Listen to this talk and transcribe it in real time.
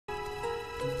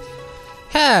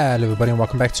Hello everybody and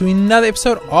welcome back to another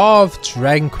episode of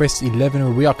Dragon Quest XI, where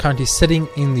we are currently sitting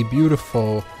in the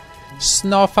beautiful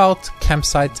Snarfelt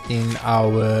campsite in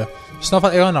our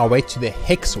Snarfelt area on our way to the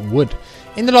Hexwood.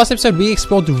 In the last episode we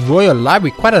explored the Royal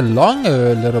Library, quite a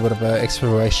little bit of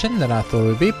exploration than I thought it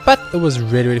would be, but it was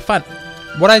really fun.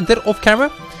 What I did off camera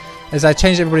is I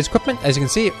changed everybody's equipment. As you can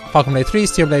see, Falcon Blade 3,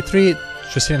 Steel Blade 3,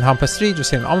 Dracenian Helm plus 3,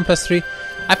 Dracenian Armor plus 3.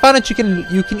 I found that you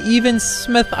can even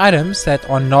smith items that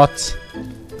are not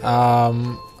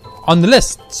on the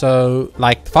list. So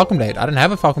like the Falcon Blade, I don't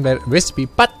have a Falcon Blade recipe,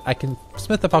 but I can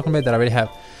smith the Falcon Blade that I already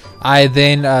have. I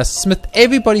then smithed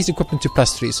everybody's equipment to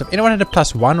plus 3. So if anyone had a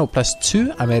plus 1 or plus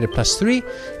 2, I made it plus 3.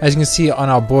 As you can see on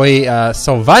our boy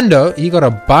Salvando, he got a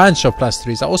bunch of plus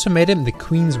 3s. I also made him the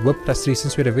Queen's Whip plus 3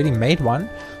 since we had already made one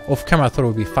off camera. I thought it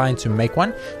would be fine to make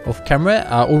one off camera,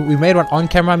 or we made one on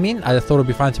camera. I thought it would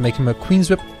be fine to make him a Queen's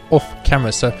Whip off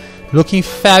camera. So looking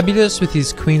fabulous with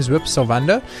his Queen's Whip,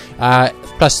 Salvando.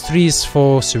 Plus 3s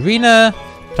for Serena,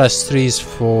 plus 3s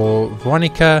for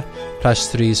Veronica,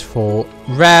 plus 3s for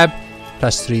Rab,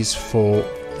 plus 3s for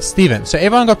Steven. So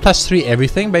everyone got plus 3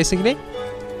 everything basically.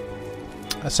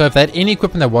 So if they had any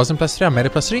equipment that wasn't plus 3, I made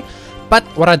it plus 3. But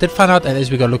what I did find out, and as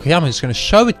we go look here, I'm just going to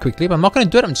show it quickly, but I'm not going to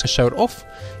do it, I'm just going to show it off.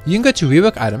 You can go to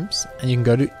rework items and you can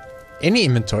go to any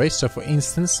inventory. So for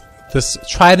instance, this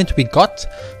trident we got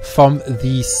from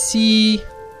the sea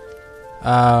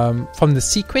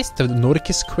quest, the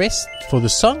Nauticus quest for the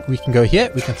song. We can go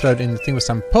here, we can throw it in the thing with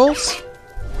some pearls.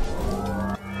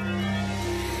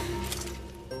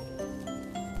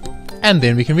 And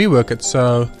then we can rework it.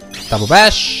 So double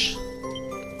bash,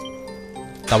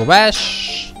 double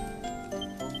bash,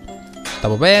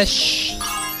 double bash,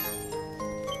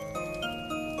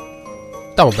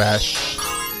 double bash,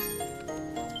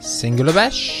 singular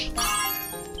bash,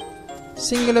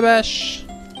 singular bash,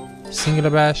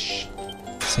 singular bash,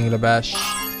 singular bash,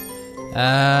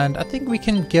 and I think we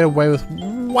can get away with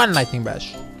one lightning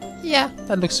bash. Yeah,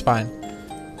 that looks fine.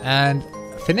 And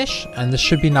finish, and this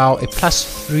should be now a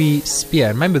plus 3 spear.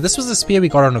 Remember, this was a spear we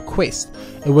got on a quest.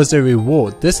 It was a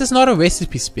reward. This is not a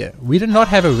recipe spear. We did not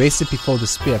have a recipe for the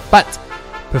spear, but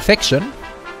perfection.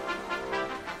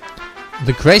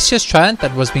 The gracious trident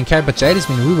that was being carried by Jade has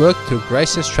been reworked to a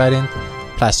gracious trident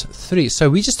plus 3. So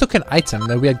we just took an item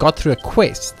that we had got through a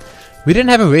quest. We didn't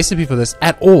have a recipe for this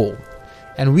at all,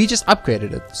 and we just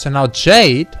upgraded it. So now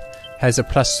Jade has a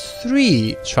plus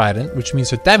 3 trident, which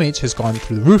means her damage has gone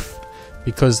through the roof,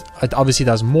 because it obviously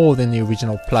does more than the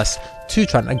original plus 2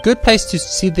 trident. A good place to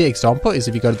see the example is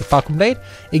if you go to the Falcon Blade.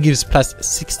 It gives plus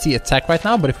 60 attack right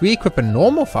now, but if we equip a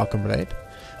normal Falcon Blade,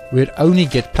 we'd only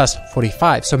get plus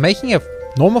 45. So making a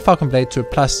normal Falcon Blade to a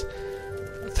plus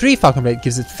 3 Falcon Blade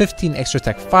gives it 15 extra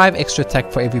attack, 5 extra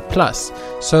attack for every plus.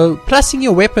 So plussing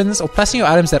your weapons or plussing your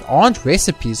items that aren't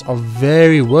recipes are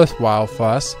very worthwhile for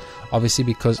us, obviously,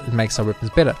 because it makes our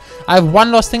weapons better. I have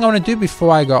one last thing I want to do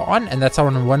before I go on, and that's I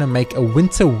want to make a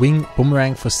winter wing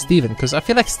boomerang for Steven, because I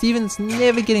feel like Steven's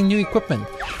never getting new equipment.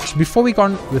 So before we go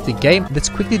on with the game, let's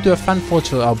quickly do a fun forge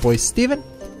for our boy Steven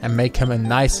and make him a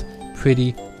nice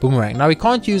pretty boomerang. Now we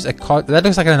can't use a cod, that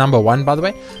looks like a number 1 by the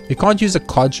way. We can't use a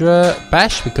Codra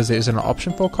bash because there isn't an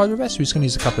option for a Codra bash. We're just going to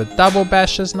use a couple of double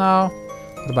bashes now.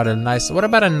 What about a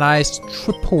nice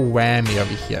triple whammy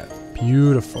over here?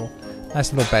 Beautiful.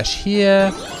 Nice little bash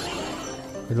here.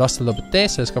 We lost a little bit there,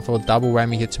 so let's go for a double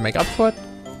whammy here to make up for it.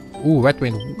 Ooh, that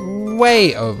went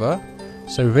way over.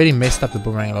 So we really messed up the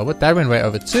boomerang a little bit. That went way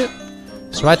over too.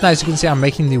 So right now, as you can see, I'm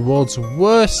making the world's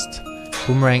worst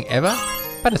boomerang ever,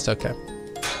 but it's okay.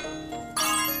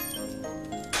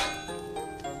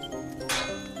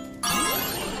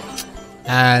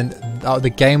 And the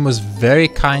game was very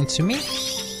kind to me,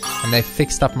 and they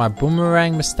fixed up my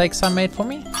boomerang mistakes I made for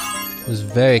me. It was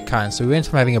very kind. So we went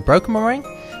from having a broken boomerang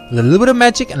with a little bit of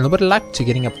magic and a little bit of luck to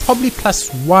getting a probably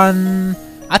plus 1,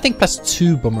 I think plus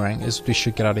 2 boomerang is what we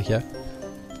should get out of here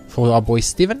for our boy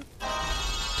Steven.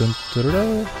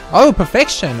 Oh,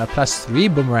 perfection! A plus 3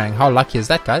 boomerang. How lucky is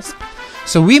that, guys?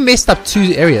 So we messed up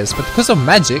 2 areas, but because of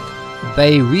magic,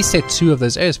 they reset 2 of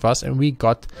those areas for us, and we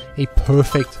got a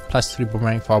perfect plus 3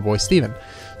 boomerang for our boy Steven.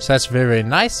 So that's very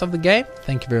nice of the game.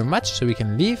 Thank you very much. So we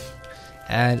can leave.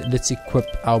 And let's equip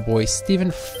our boy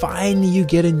Steven. Finally, you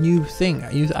get a new thing.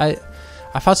 I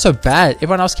felt so bad.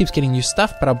 Everyone else keeps getting new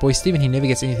stuff, but our boy Steven, he never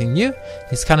gets anything new.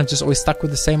 He's kind of just always stuck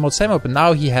with the same old. But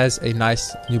now he has a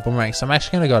nice new boomerang. So I'm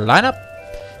actually going to go line up.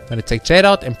 I'm going to take Jade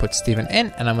out and put Steven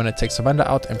in. And I'm going to take Savanda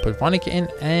out and put Veronica in.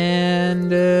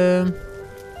 And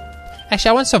actually,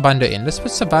 I want Savanda in. Let's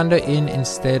put Savanda in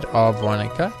instead of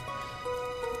Veronica.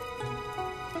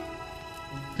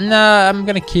 No, I'm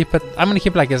gonna keep it. I'm gonna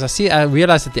keep it like this. I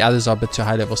realize that the others are a bit too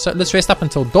high level. So let's rest up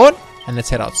until dawn and let's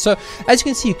head out. So as you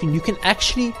can see, you can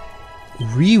actually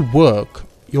rework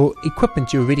your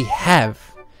equipment you already have,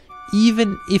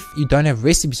 even if you don't have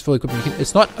recipes for equipment.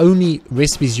 It's not only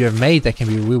recipes you have made that can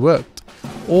be reworked.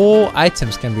 All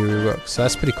items can be reworked. So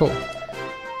that's pretty cool.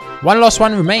 One last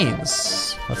one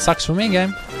remains. That sucks for me,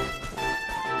 game.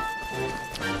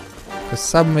 Because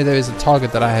somewhere there is a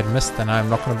target that I had missed and I'm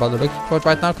not going to bother looking for it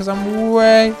right now because I'm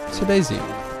way too lazy.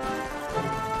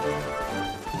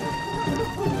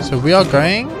 So we are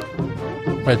going...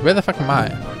 Wait, where the fuck am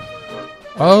I?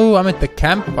 Oh, I'm at the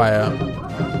campfire.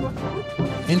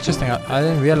 Interesting, I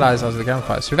didn't realize I was at the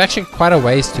campfire. So we've actually quite a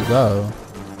ways to go.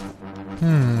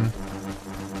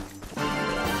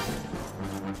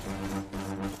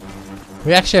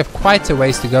 We actually have quite a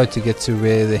ways to go to get to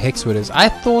where the Hexwood is. I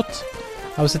thought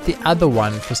I was at the other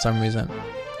one for some reason.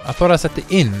 I thought I was at the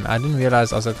inn. I didn't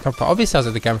realize I was at the campfire. Obviously I was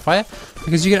at the campfire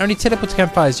because you can only teleport to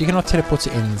campfires. You cannot teleport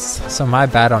to inns. So my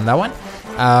bad on that one.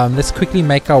 Let's quickly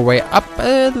make our way up.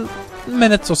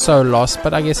 Minutes or so lost,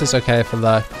 but I guess it's okay for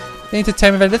the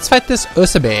entertainment. Let's fight this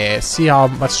Ursa Bear. See how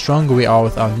much stronger we are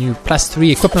with our new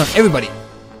 +3 equipment on everybody.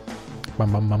 We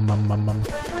have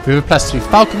a +3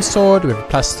 Falcon Sword. We have a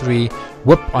 +3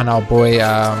 Whip on our boy.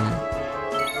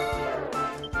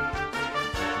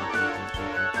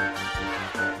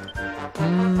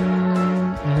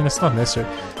 It's not necessary.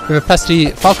 We have a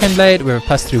 +3 Falcon Blade. We have a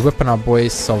 +3 Whip on our boy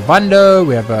Salvando.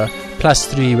 We have a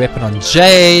 +3 weapon on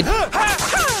Jade.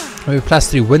 We have a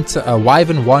 +3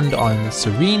 Wyvern Wand on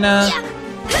Serena.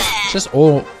 Just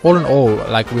all in all,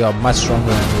 like we are much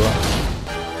stronger than we were.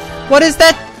 What is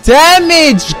that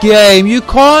damage, game? You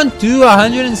can't do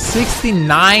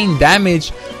 169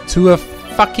 damage to a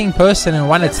fucking person in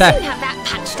one attack.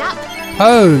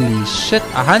 Holy shit,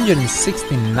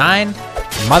 169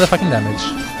 motherfucking damage.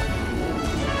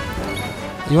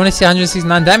 You want to see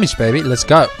 169 damage, baby? Let's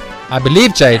go. I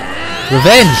believe, Jade.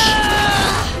 Revenge.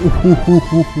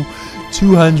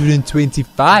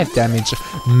 225 damage,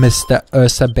 Mr.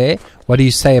 Ursa Bear. What do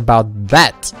you say about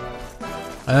that?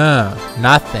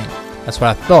 Nothing. That's what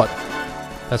I thought.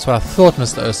 That's what I thought,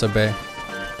 Mr. Ursa Bear.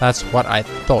 That's what I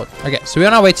thought. Okay, so we're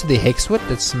on our way to the Hexwood.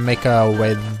 Let's make our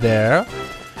way there.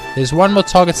 There's one more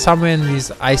target somewhere in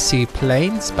these icy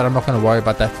plains, but I'm not going to worry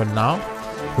about that for now.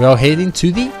 We are heading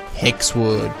to the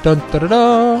Hexwood. Dun, da, da,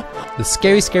 da. The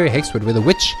scary, scary Hexwood, where the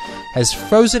witch has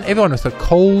frozen everyone with her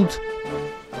cold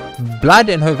blood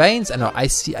in her veins and her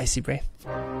icy, icy breath.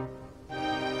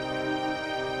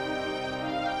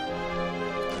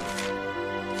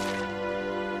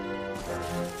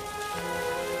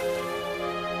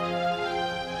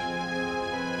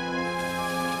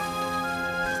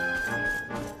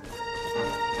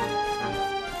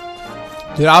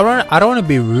 Dude, I don't want to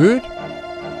be rude,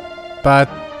 but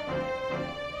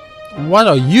what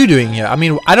are you doing here? I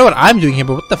mean, I know what I'm doing here,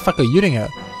 but what the fuck are you doing here?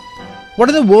 What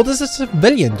in the world is a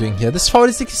civilian doing here? This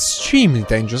forest is extremely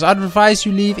dangerous. I'd advise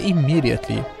you leave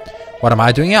immediately. What am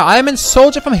I doing here? I am a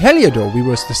soldier from Heliodor. We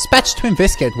were dispatched to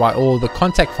investigate why all the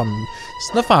contact from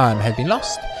Snuffarheim had been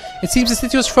lost. It seems the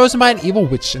city was frozen by an evil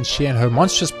witch, and she and her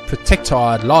monstrous protector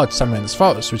are at large somewhere in this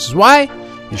forest, which is why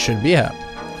you shouldn't be here.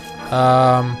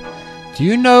 Do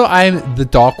you know I'm the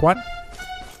Dark One?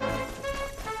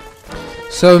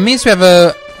 So it means we have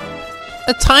a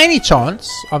tiny chance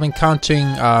of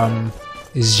encountering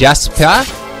Jasper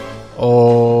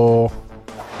or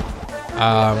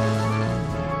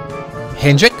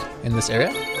Hendrik in this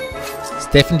area. It's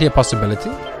definitely a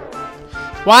possibility.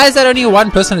 Why is that only a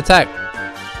one-person attack?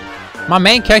 My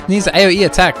main character needs an AoE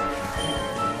attack.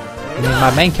 I mean,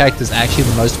 my main character is actually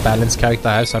the most balanced character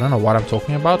I have, so I don't know what I'm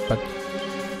talking about, but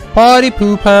party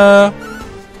pooper.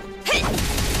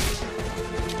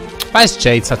 Why is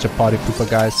Jade such a party pooper,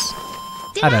 guys?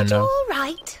 I don't know. All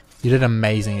right. You did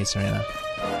amazing, Serena.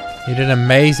 You did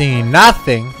amazing in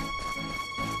nothing.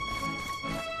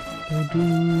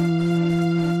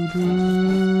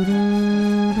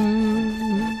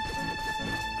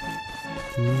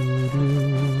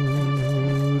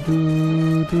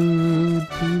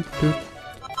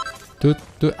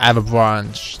 I have a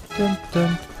branch. Dun,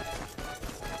 dun.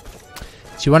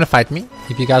 Do you want to fight me?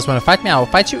 If you guys want to fight me, I will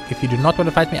fight you. If you do not want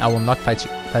to fight me, I will not fight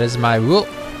you. That is my rule.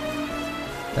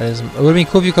 That is. It would have been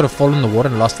cool if you could have fallen in the water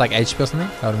and lost like HP or something.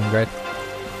 That would have been great.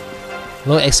 A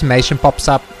little exclamation pops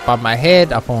up above my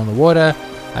head. I fall in the water.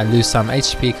 I lose some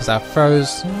HP because I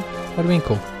froze. Would have been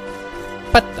cool.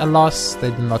 But alas, they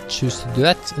did not choose to do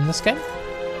that in this game.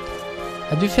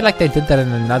 I do feel like they did that in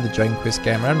another Dragon Quest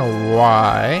game. I don't know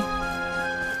why,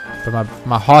 but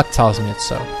my heart tells me it's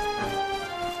so.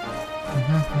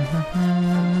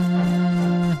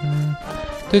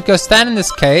 Dude, go stand in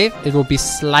this cave. It will be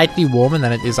slightly warmer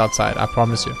than it is outside. I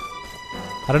promise you.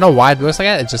 I don't know why it works like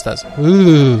that. It just does.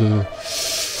 Ooh.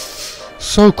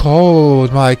 So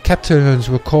cold. My captains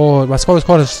were called. My squad was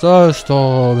called a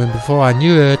snowstorm. And before I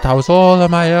knew it, I was all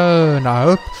on my own. I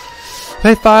hope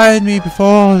they find me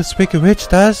before this wicked witch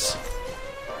does.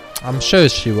 I'm sure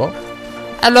she will.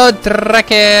 Hello,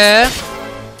 Drake.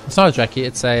 It's not a Drake.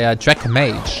 It's a Drake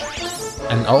mage.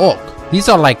 And an orc. These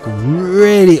are like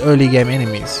really early game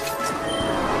enemies.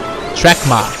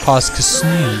 Drakma past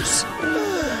Snooze.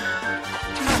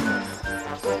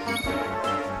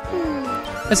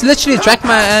 It's literally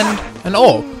Drakma and an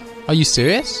orc. Are you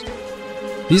serious?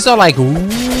 These are like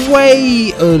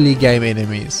way early game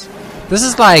enemies. This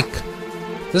is like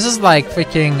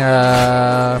freaking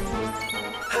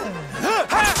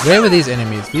where were these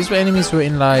enemies? These were enemies who were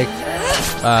in like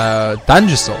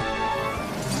Dungeon.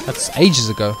 That's ages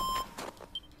ago.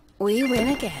 We win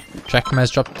again.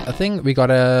 Drakma's dropped a thing. We got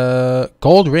a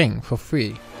gold ring for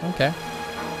free. Okay.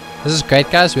 This is great,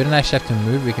 guys. We don't actually have to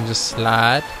move. We can just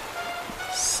slide.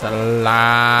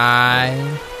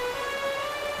 Slide.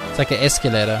 It's like an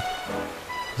escalator.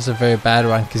 This is a very bad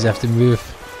one because you have to move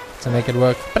to make it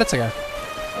work. But it's okay.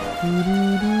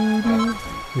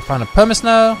 We found a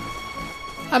permasnow.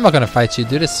 I'm not going to fight you,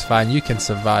 dude. It's fine. You can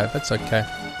survive. It's okay.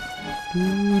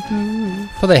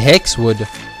 For the Hexwood.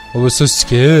 It was so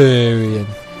scary and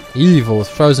evil with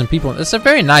frozen people. It's a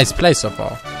very nice place so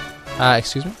far.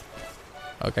 Excuse me?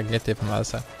 Okay, I can get there from the other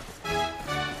side.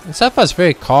 And so far it's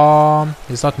very calm.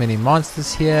 There's not many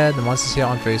monsters here. The monsters here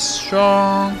aren't very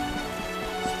strong.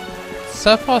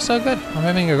 So far so good. I'm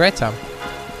having a great time.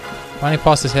 I only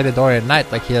passed this headed door at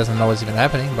night like he doesn't know what's even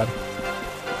happening, but...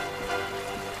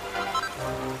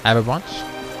 I have a bunch.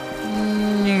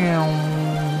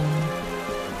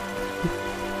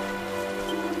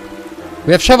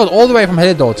 We have traveled all the way from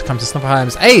Helidor to come to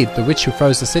Snuffelheim's aid. The witch who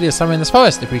froze the city is somewhere in this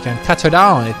forest. If we can cut her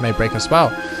down, it may break us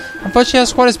well. Unfortunately, our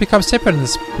squad has become separate in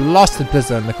this blasted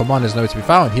blizzard and the commander is nowhere to be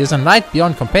found. He is a knight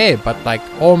beyond compare, but like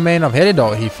all men of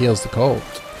Helidor, he feels the cold.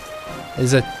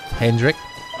 Is it Hendrik?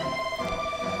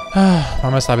 Why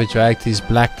must I be dragged to these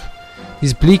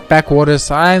bleak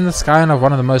backwaters? I am the scion of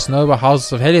one of the most noble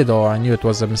houses of Helidor. I knew it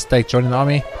was a mistake joining the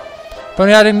army. If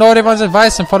only I'd ignored everyone's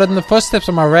advice and followed in the footsteps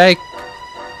of my rag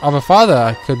of a father.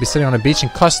 I could be sitting on a beach in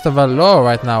Costa Valor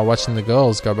right now watching the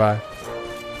girls go by.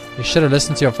 You should have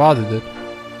listened to your father, dude.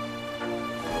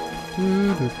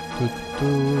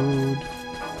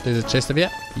 There's a chest over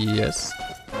here? Yes.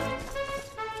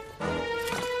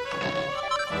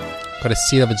 Got a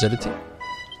seed of agility.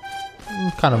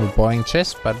 Kind of a boring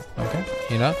chest, but okay.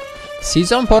 You know,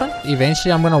 seeds are important.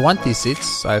 Eventually I'm gonna want these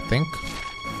seeds, I think.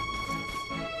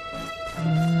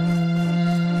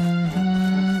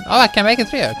 Oh, I can make it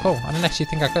through here. Cool. I didn't actually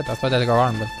think I could. I thought I had to go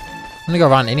around, but I'm gonna go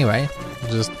around anyway.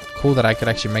 It's just cool that I could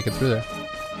actually make it through there.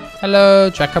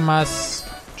 Hello, Drakamas.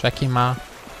 Drakima.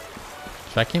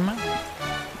 Drakima?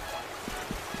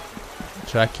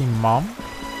 Drakimom?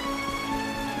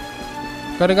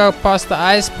 Gotta go past the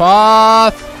ice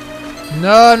path.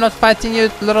 No, I'm not fighting you,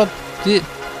 little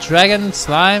dragon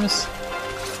slimes.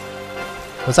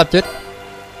 What's up, dude?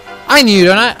 I knew you,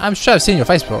 don't I? I'm sure I've seen your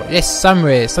face before. Yes,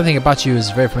 somewhere. Something about you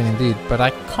is very familiar indeed, but I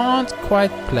can't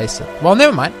quite place it. Well,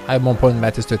 never mind. I have more important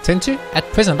matters to attend to at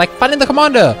present, like finding the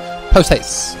commander. Post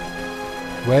haste.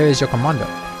 Where is your commander?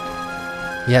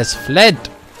 He has fled.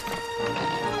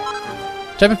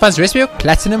 Japan finds the recipe of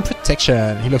platinum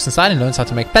protection. He looks inside and learns how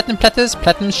to make platinum platters,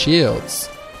 platinum shields.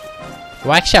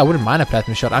 Well, actually, I wouldn't mind a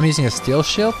platinum shield. I'm using a steel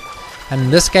shield,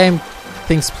 and this game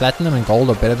thinks platinum and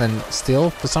gold are better than steel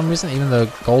for some reason, even though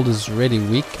gold is really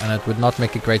weak and it would not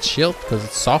make a great shield because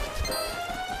it's soft.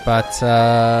 But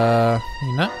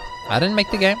you know, I didn't make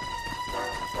the game.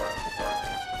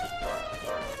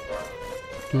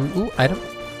 Ooh, item.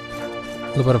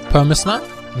 A little bit of permasnow,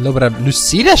 a little bit of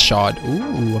Lucida shard.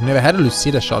 Ooh, I've never had a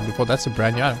Lucida shard before. That's a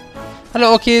brand new item.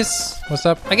 Hello, orkies. What's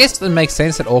up? I guess it makes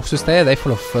sense that orcs will stay there. They're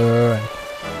full of fur, and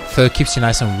fur keeps you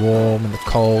nice and warm in the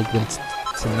cold winter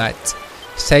night.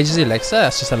 Sage's Elixir,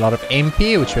 that's just a lot of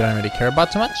MP, which we don't really care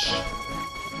about too much.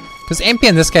 Because MP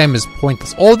in this game is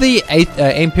pointless. All the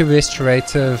MP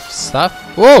restorative stuff.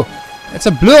 Whoa! It's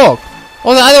a blue orc!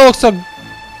 All the other orcs are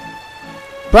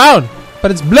brown,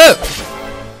 but it's blue!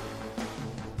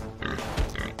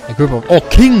 A group of orc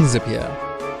kings appear.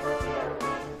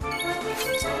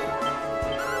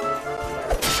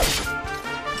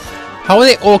 How are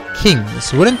they orc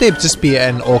kings? Wouldn't there just be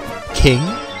an orc king?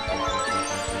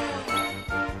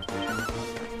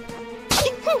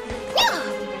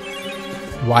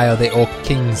 Why are they orc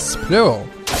kings plural?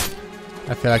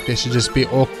 I feel like they should just be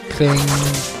orc king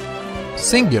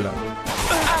singular.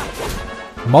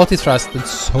 Multi-thrust did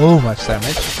so much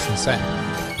damage. It's insane.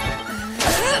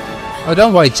 Oh,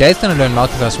 don't worry. Jay's gonna learn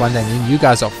multi-thrust one day and you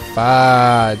guys are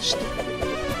fudged.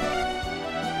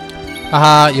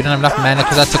 Haha, you don't have enough mana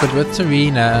because I took it with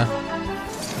Serena.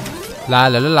 La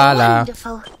la la la la.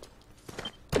 Wonderful.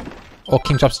 Or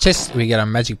King drops chest, we get a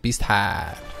magic beast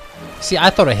hat. See, I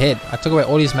thought ahead. I took away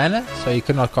all his mana so he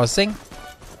could not cast Sing.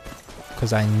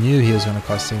 Because I knew he was going to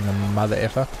cast Sing, the mother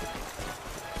effer.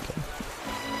 Okay.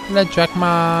 Let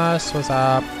Drachmas, what's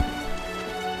up?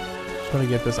 Just want to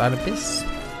get this item piece.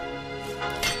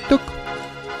 Took.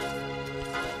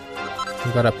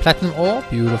 We got a platinum ore,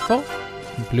 beautiful.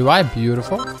 Blue eye,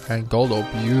 beautiful. And gold ore,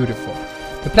 beautiful.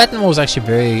 The platinum ore is actually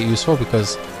very useful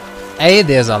because A,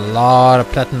 there's a lot of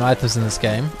platinum items in this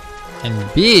game. And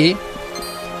B,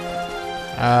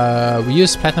 we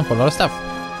use platinum for a lot of stuff.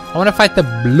 I want to fight the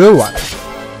blue one.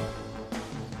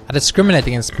 I discriminate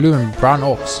against blue and brown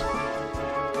orcs.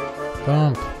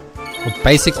 Boom. Or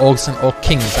basic orcs and orc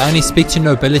kings. I only speak to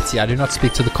nobility. I do not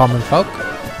speak to the common folk.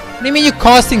 What do you mean you're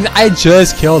casting? I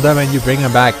just killed him and you bring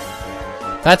him back.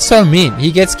 That's so mean.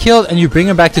 He gets killed and you bring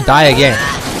him back to die again.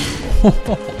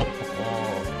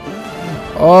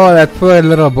 Oh, that poor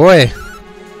little boy.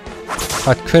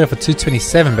 Got credit for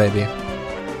 227, baby.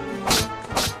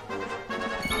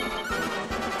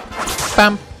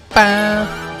 Bam, bam.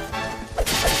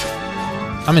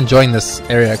 I'm enjoying this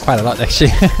area quite a lot,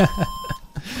 actually.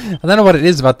 I don't know what it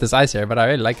is about this ice area, but I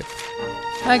really like it.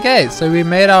 Okay, so we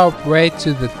made our way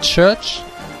to the church,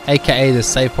 aka the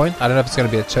save point. I don't know if it's going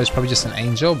to be a church, probably just an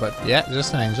angel, but yeah,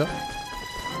 just an angel.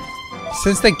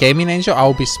 Since they're gaming angel, I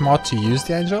will be smart to use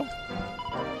the angel.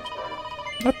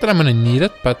 Not that I'm going to need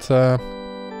it, but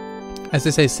as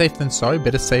they say, safe than sorry.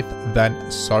 Better safe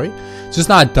than sorry. Just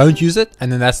now I don't use it,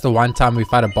 and then that's the one time we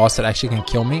fight a boss that actually can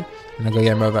kill me, and I go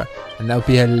game over. And that would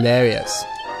be hilarious.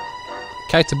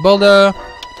 Character builder.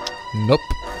 Nope.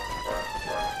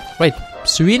 Wait,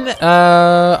 Serena,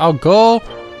 our goal.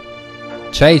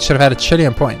 Jade should have had 1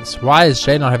 trillion points. Why does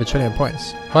Jade not have 1 trillion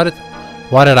points? What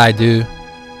did I do?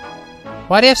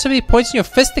 Why do you have so many points in your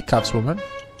fisticuffs, woman?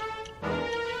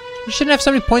 You shouldn't have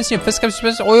so many points in your fisticuffs.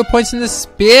 You're supposed to have all your points in the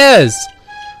spears.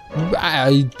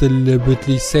 I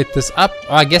deliberately set this up.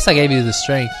 Oh, I guess I gave you the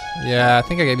strength. Yeah, I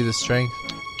think I gave you the strength.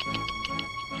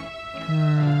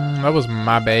 That was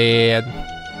my bad.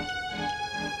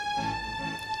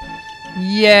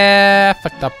 Yeah,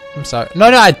 fucked up. I'm sorry. No,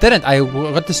 I didn't. I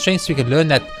got the strength so we could learn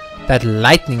that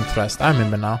lightning thrust. I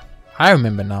remember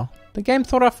now. The game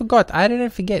thought I forgot. I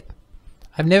didn't forget.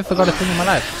 I've never forgot a thing in my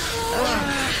life.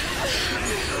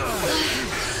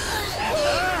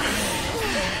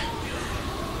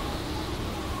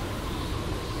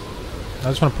 I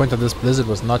just want to point out this blizzard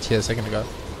was not here a second ago.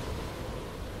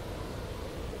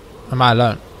 Am I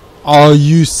alone? Are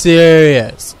you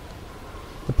serious?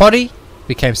 The party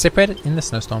became separated in the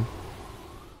snowstorm.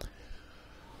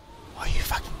 Are you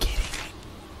fucking kidding me?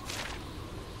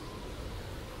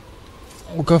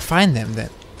 We'll go find them then,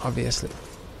 obviously.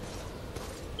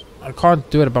 I can't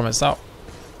do it by myself.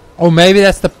 Oh, maybe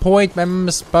that's the point. Maybe I'm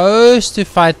supposed to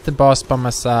fight the boss by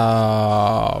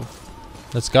myself.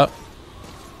 Let's go.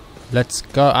 Let's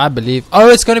go, I believe. Oh,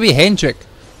 it's going to be Hendrik,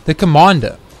 the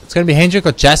commander. It's going to be Hendrik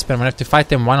or Jasper. I'm going to have to fight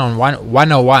them one-on-one.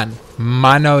 101.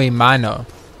 Mano-y-mano.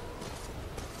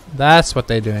 That's what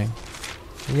they're doing.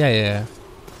 Yeah.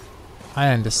 I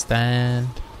understand.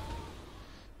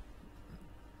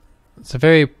 It's a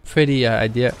very pretty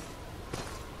idea.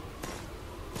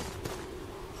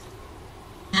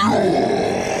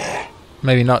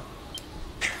 Maybe not.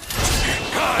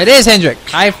 It is Hendrik.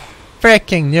 I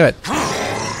freaking knew it.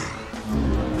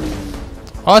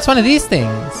 Oh, it's one of these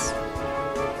things.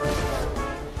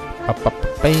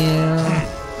 Bam.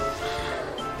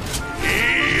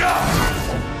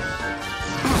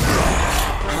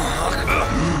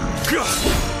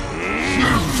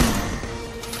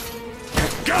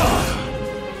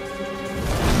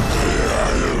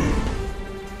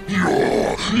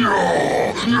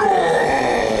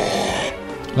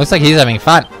 Looks like he's having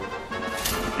fun.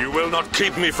 You will not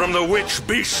keep me from the witch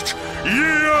beast.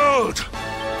 Yield!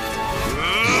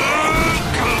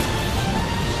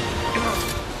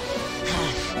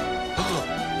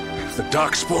 The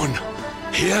darkspawn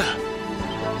here?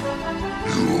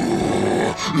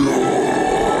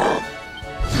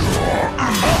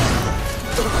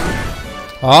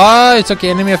 Oh, you took the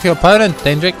enemy of your opponent,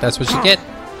 Hendrik. That's what you get.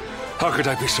 How could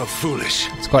I be so foolish?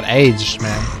 It's got age,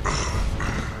 man.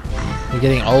 You're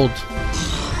getting old.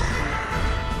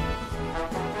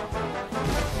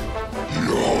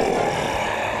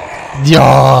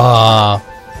 Yeah.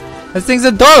 This thing's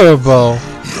adorable.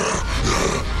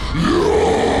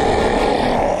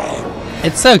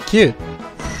 It's so cute.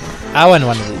 I want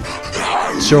one of these.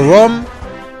 Chorom.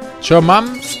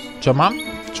 Chomam. Chomam.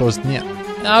 Chosnia.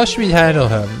 How should we handle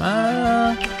him?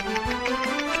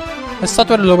 Let's start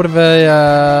with a little bit of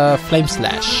a flame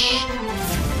slash.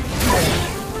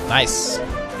 Nice.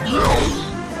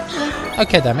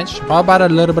 Okay, damage. How about a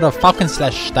little bit of falcon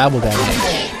slash double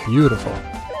damage? Beautiful.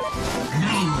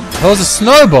 That was a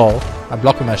snowball. I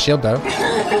blocked with my shield though.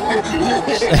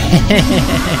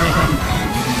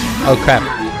 Oh crap.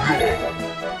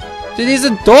 Dude, he's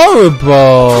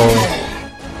adorable.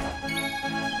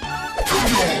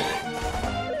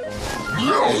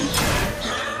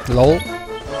 Lol.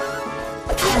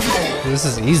 This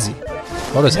is easy.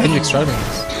 What is Hendrix struggling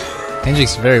with?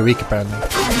 Hendrix is very weak apparently.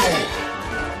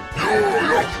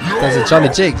 Does a jolly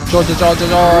jig.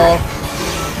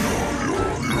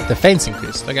 Defense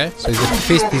increased. Okay, so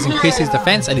he's increased his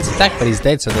defense and his attack, but he's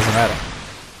dead, so it doesn't matter.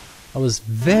 That was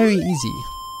very easy.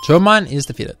 Joman is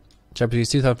defeated. JRPG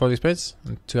 2040 experience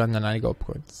and 290 gold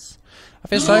points. I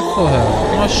feel sorry for her.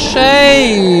 Oh,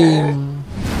 shame!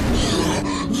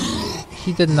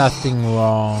 He did nothing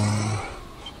wrong.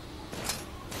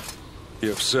 You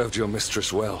have served your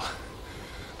mistress well,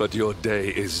 but your day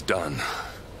is done.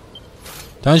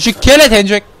 Don't you kill it,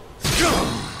 Hendrik!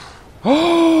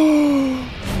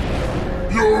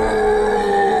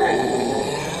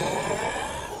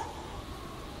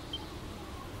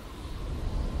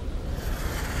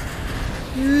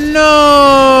 No,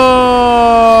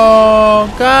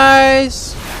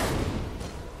 guys,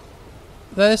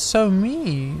 that is so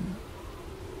mean.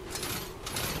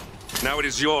 Now it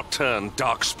is your turn,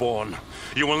 Darkspawn.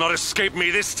 You will not escape me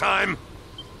this time.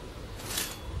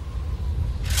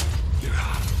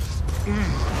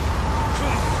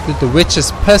 Dude, the witch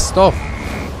is pissed off.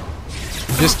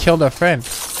 She just killed her friend.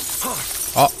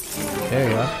 Oh, there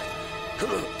you are.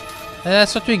 And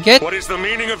that's what we get. What is the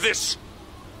meaning of this?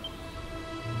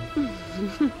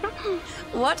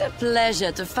 What a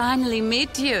pleasure to finally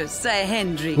meet you, Sir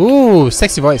Hendrik. Ooh,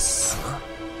 sexy voice.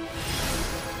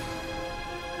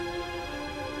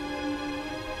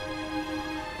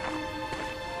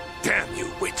 Damn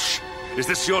you, witch! Is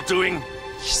this your doing?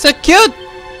 She's so cute.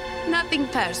 Nothing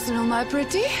personal, my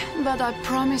pretty, but I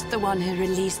promised the one who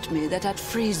released me that I'd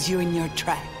freeze you in your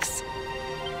tracks.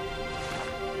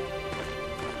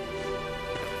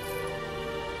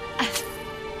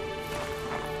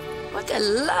 What a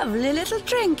lovely little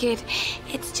trinket.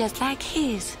 It's just like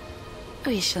his.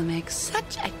 We shall make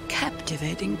such a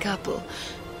captivating couple.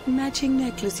 Matching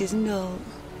necklaces and all.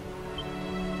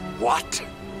 What?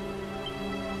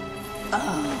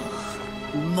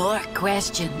 Oh, more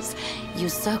questions. You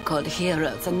so-called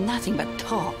heroes are nothing but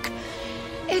talk.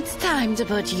 It's time to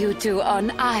put you two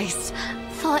on ice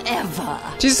forever.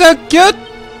 She's so cute.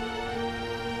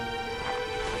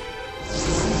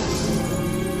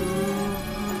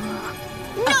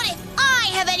 Not if I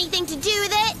have anything to do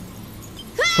with it!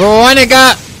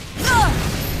 Veronica.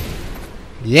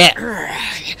 Yeah.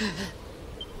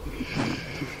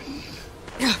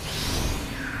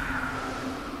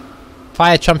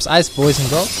 Fire trumps ice, boys and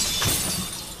girls.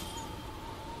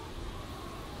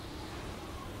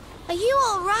 Are you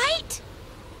alright?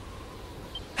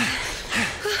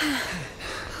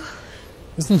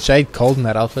 Isn't Jade cold in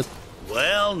that outfit?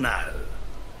 Well now,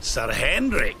 Sir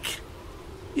Hendrik,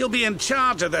 you'll be in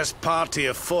charge of this party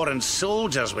of foreign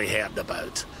soldiers we heard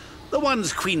about. The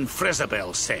ones Queen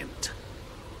Frisabel sent.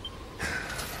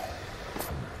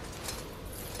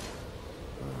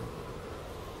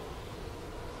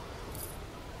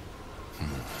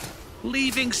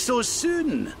 Leaving so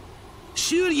soon?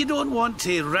 Sure you don't want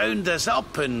to round us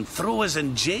up and throw us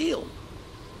in jail?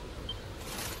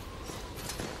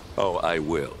 Oh, I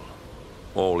will.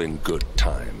 All in good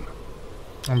time.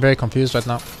 I'm very confused right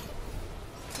now.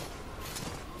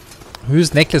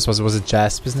 Whose necklace was it? Was it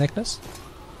Jasper's necklace?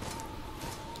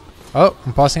 Oh,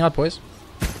 I'm passing out, boys.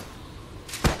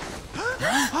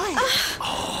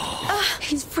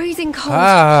 He's freezing cold.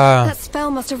 Ah. That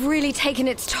spell must have really taken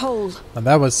its toll. And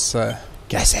that was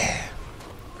gassy.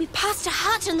 We passed a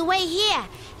hut on the way here.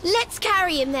 Let's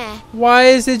carry him there. Why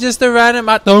is it just a random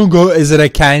hut? Don't go. Is it a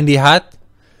candy hut?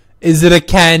 Is it a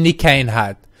candy cane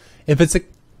hut? If it's a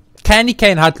candy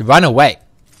cane hut, run away.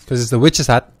 Because it's the witch's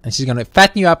hut. And she's going to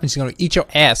fatten you up and she's going to eat your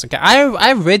ass. Okay,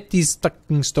 I read these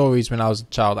fucking stories when I was a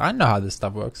child. I know how this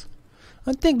stuff works.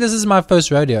 I think this is my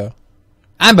first rodeo.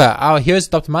 Amber, our hero's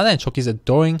adopted mother and Choki's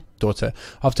adoring daughter.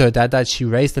 After her dad died, she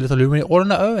raised the little luminary all on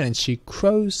her own and she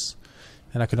crows.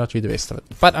 And I could not read the rest of it.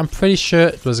 But I'm pretty sure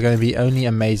it was going to be only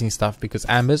amazing stuff because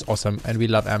Amber's awesome and we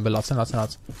love Amber lots and lots and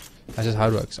lots. That's just how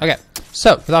it works. Okay,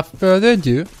 so without further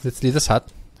ado, let's leave this hut.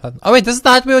 Oh wait, this is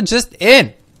the hut we were just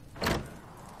in.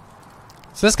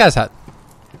 So this guy's hut.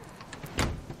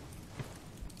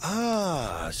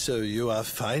 Ah, so you are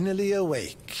finally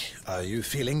awake. Are you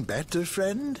feeling better,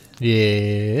 friend?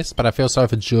 Yes, but I feel sorry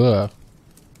for Jor.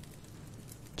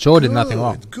 Jor did nothing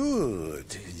wrong.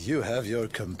 Good. You have your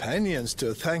companions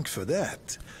to thank for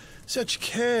that. Such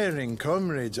caring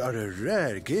comrades are a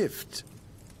rare gift.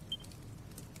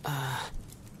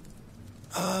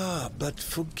 But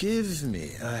forgive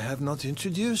me, I have not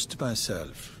introduced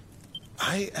myself.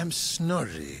 I am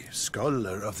Snorri,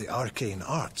 scholar of the arcane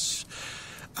arts.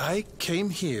 I came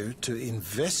here to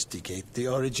investigate the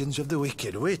origins of the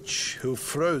Wicked Witch who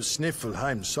froze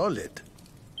Sniffelheim solid.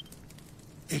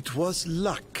 It was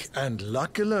luck, and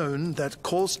luck alone, that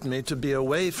caused me to be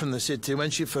away from the city when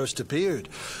she first appeared,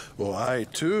 or I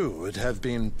too would have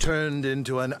been turned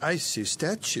into an icy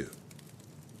statue.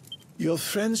 Your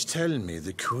friends tell me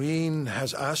the Queen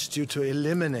has asked you to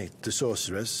eliminate the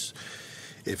sorceress.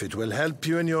 If it will help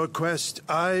you in your quest,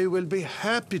 I will be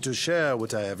happy to share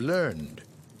what I have learned.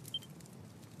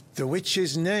 The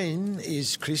witch's name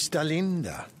is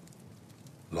Kristalinda.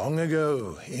 Long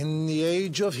ago, in the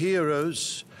Age of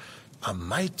Heroes, a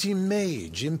mighty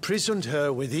mage imprisoned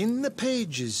her within the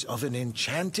pages of an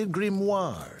enchanted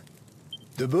grimoire.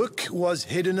 The book was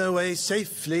hidden away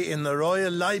safely in the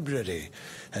Royal Library,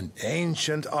 an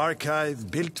ancient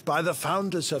archive built by the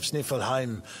founders of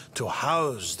Sniffelheim to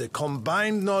house the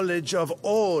combined knowledge of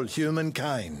all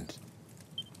humankind.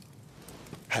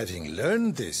 Having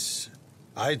learned this,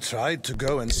 I tried to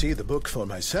go and see the book for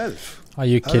myself. Are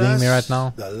you kidding me right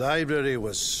now? The library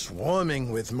was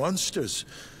swarming with monsters,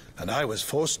 and I was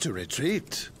forced to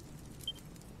retreat.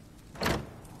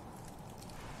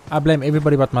 I blame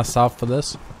everybody but myself for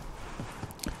this.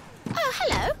 Oh,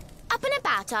 hello. Up and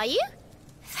about, are you?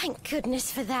 Thank goodness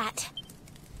for that.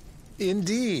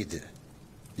 Indeed.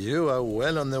 You are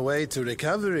well on the way to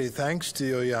recovery thanks to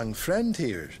your young friend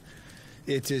here.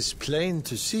 It is plain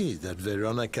to see that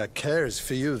Veronica cares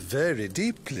for you very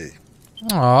deeply.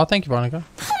 Oh, thank you, Veronica.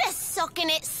 Put a sock in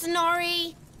it,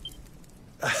 Snorri.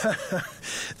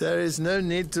 There is no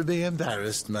need to be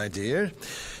embarrassed, my dear.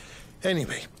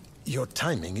 Anyway, your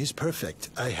timing is perfect.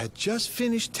 I had just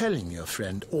finished telling your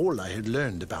friend all I had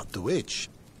learned about the witch.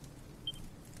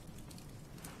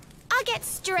 I'll get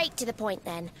straight to the point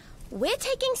then. We're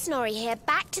taking Snorri here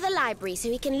back to the library so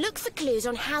he can look for clues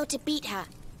on how to beat her.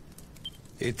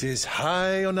 It is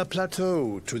high on a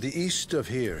plateau to the east of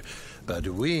here, but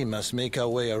we must make our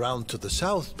way around to the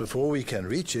south before we can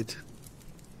reach it.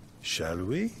 Shall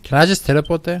we? Can I just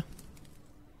teleport there?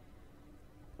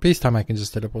 Please tell me I can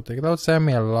just teleport there. That would save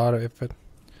me a lot of effort.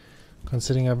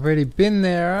 Considering I've already been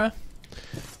there.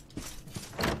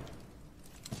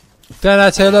 Can I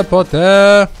teleport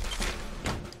there?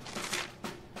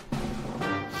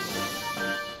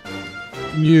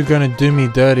 You're gonna do me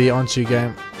dirty, aren't you,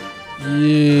 game?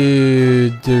 You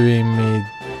doing me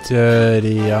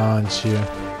dirty, aren't you?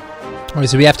 Okay,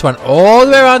 so we have to run all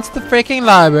the way around to the freaking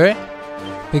library.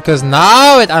 Because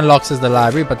now it unlocks as the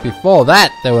library, but before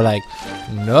that, they were like,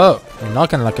 no, we're not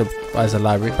going to unlock it as a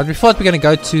library. But before that, we're going to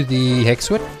go to the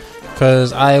Hexwood,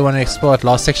 because I want to explore the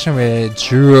last section where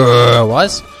Jur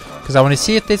was, because I want to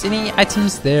see if there's any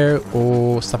items there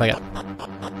or stuff like that.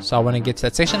 So I want to get to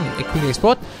that section, quickly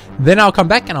explore it. Then I'll come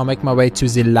back and I'll make my way to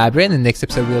the library, and the next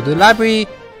episode we'll do the library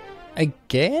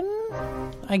again,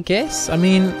 I guess. I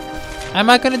mean, am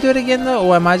I going to do it again though,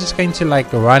 or am I just going to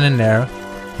like run in there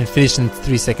and finish in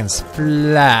 3 seconds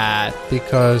flat,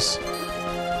 because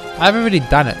I've already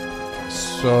done it,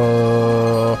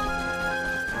 so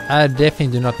I definitely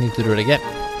do not need to do it again.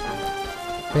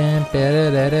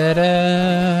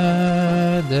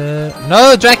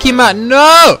 No, Dracula,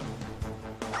 no!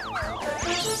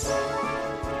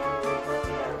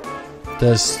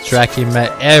 This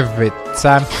Dracula every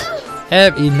time.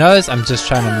 He knows I'm just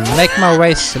trying to make my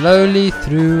way slowly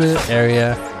through the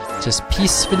area. Just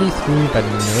peacefully through, but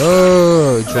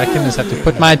no, Draculas have to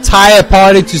put my entire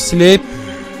party to sleep.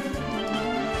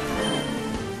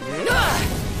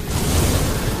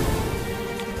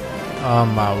 Oh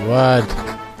my word.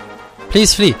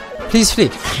 Please flee. Please flee.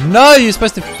 No, you're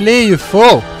supposed to flee, you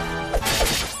fool.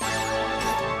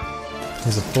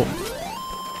 He's a fool.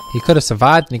 He could have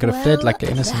survived and he could have fled like an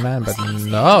innocent man, but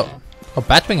no. Oh,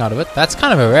 Batwing out of it. That's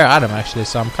kind of a rare item actually,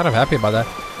 so I'm kind of happy about that.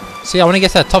 See, I want to get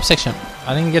to that top section.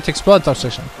 I didn't get to explore the top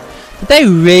section. Did they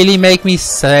really make me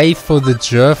save for the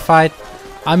Jur fight?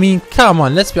 I mean, come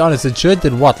on, let's be honest. The Jur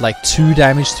did what, like 2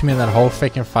 damage to me in that whole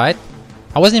freaking fight?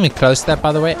 I wasn't even close to that,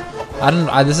 by the way.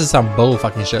 This is some bull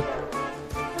fucking shit.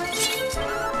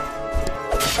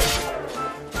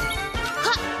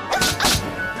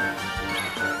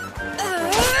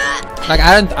 Like,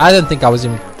 I don't think I was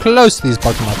even close to these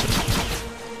bottom archers.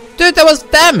 Dude, that was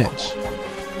damage.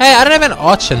 Hey, I don't have an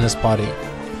archer in this party.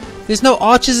 There's no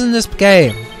archers in this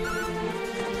game.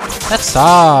 That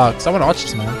sucks. I want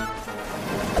archers, man.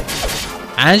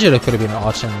 Angela could have been an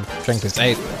archer in Dragon Quest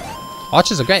VIII.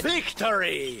 Archers are great.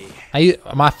 Victory!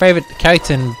 My favorite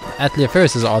character in Atelier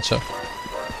Ferris is Archer.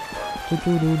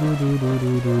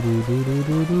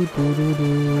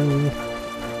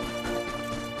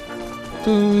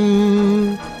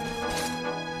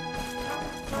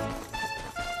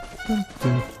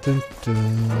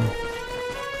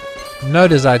 No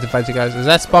desire to fight you guys. Is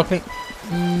that sparkling?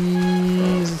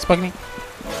 Is it sparkling?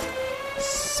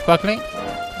 Sparkling?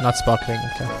 Not sparkling,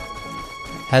 okay.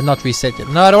 Had not reset yet.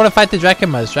 No, I don't want to fight the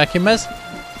Dracumas. Dracumas,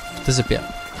 disappear.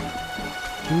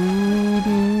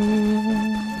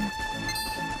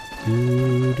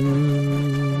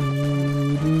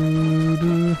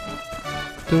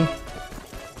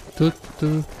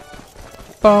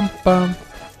 Bum bum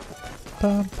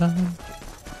bum bum.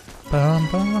 Bum,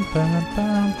 bum, bum, bum,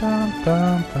 bum,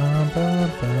 bum, bum, bum,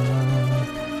 bum.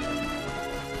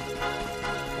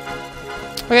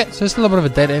 Okay, so it's a little bit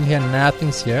of a dead end here.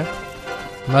 Nothing's here.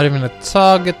 Not even a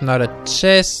target, not a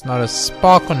chest, not a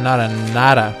sparkle, not a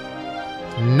nada.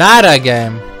 Nada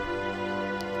game.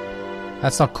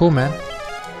 That's not cool, man.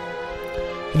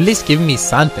 At least give me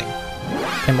something.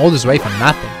 Came all this way for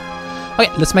nothing.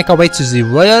 Okay, let's make our way to the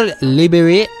Royal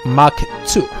Library Mark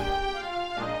II.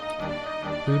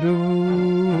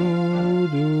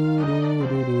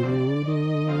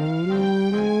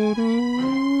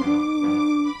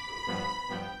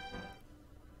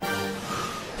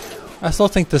 I still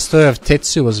think the story of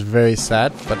Tetsu was very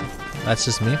sad, but that's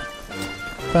just me.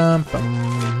 Bum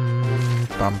bum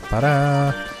bum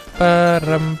para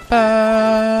param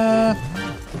pa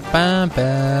bum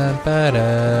bum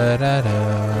para ra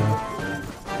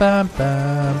bum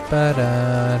bum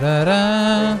para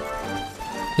ra.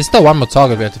 There's still one more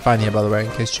target we have to find here, by the way,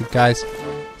 in case you guys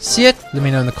see it. Let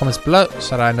me know in the comments below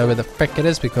so that I know where the frick it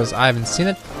is, because I haven't seen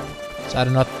it. So I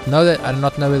do not know that. I do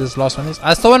not know where this last one is.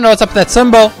 I still want to know what's up with that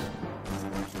symbol.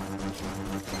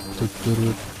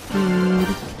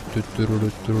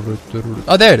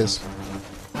 Oh, there it is.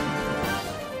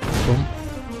 Boom.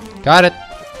 Got it.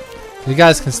 You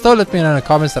guys can still let me know in the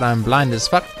comments that I'm blind as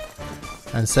fuck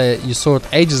and say you saw it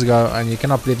ages ago and you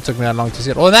cannot believe it took me that long to see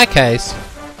it. Or in that case,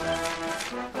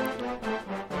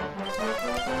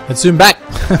 let's zoom back.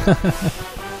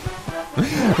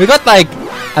 We got like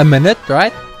a minute,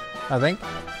 right? I think.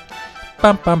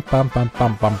 Bum bum bum bum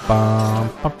bum bum bum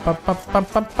bum bum bum bum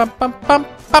bum bum bum bum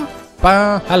bum.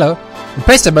 Hello.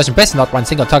 Impress the most impressive, not one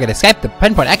single target escaped the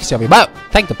pinpoint accuracy of your bow.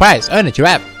 Take the prize, earn it, you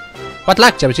have. What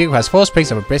luck, JRPG has 4 springs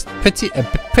of a breast, pretty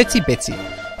Betsy.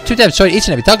 2 times showing each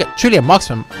and every target, truly a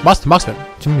marksman, master marksman.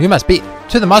 You must be.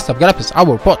 To the master of Galapus, I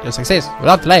will report your success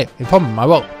without delay. Inform him, I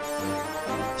will.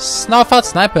 Snuff out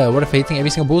sniper. What if hitting every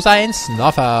single bullseye in?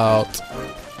 Snuff out.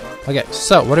 Okay,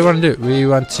 so what do we want to do? We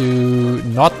want to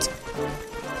not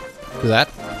do that.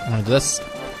 I want to do this.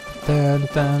 Dun,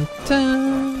 dun,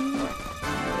 dun.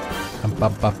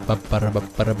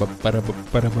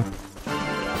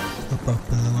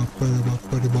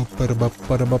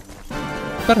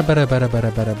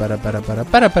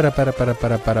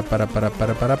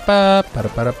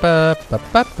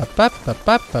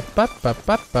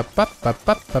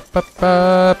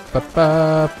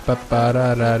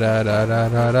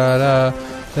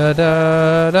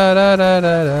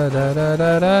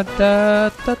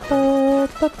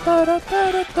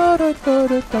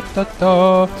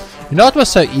 You know, it was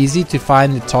so easy to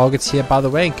find the targets here, by the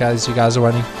way, guys. You guys are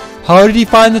wondering, how did he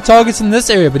find the targets in this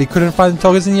area, but he couldn't find the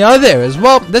targets in the other areas?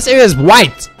 Well, this area is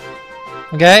white.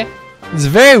 Okay? It's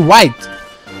very white.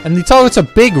 And the targets are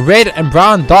big red and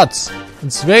brown dots.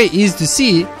 It's very easy to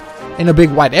see in a big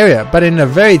white area. But in a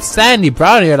very sandy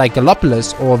brown area like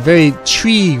Galapagos, or a very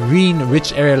tree green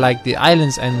rich area like the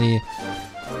islands and the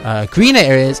greener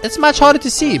areas, it's much harder to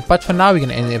see. But for now, we're going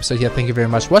to end the episode here. Thank you very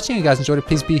much for watching. If you guys enjoyed it,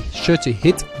 please be sure to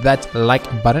hit that like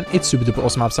button. It's super duper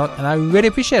awesome helps out, and I really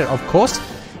appreciate it. Of course,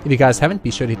 if you guys haven't,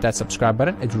 be sure to hit that subscribe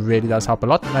button. It really does help a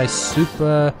lot, and I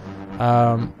super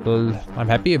I'm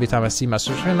happy every time I see my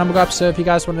subscriber number go up. So if you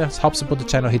guys want to help support the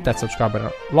channel, hit that subscribe button.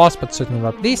 Last but certainly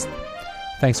not least,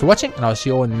 thanks for watching, and I'll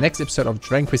see you all in the next episode of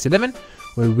Dragon Quest XI,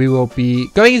 where we will be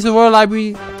going into the Royal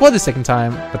Library for the second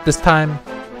time, but this time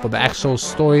for the actual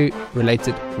story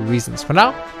related reasons. For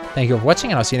now, thank you for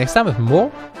watching, and I'll see you next time with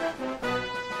more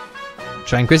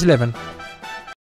Dragon Quest XI.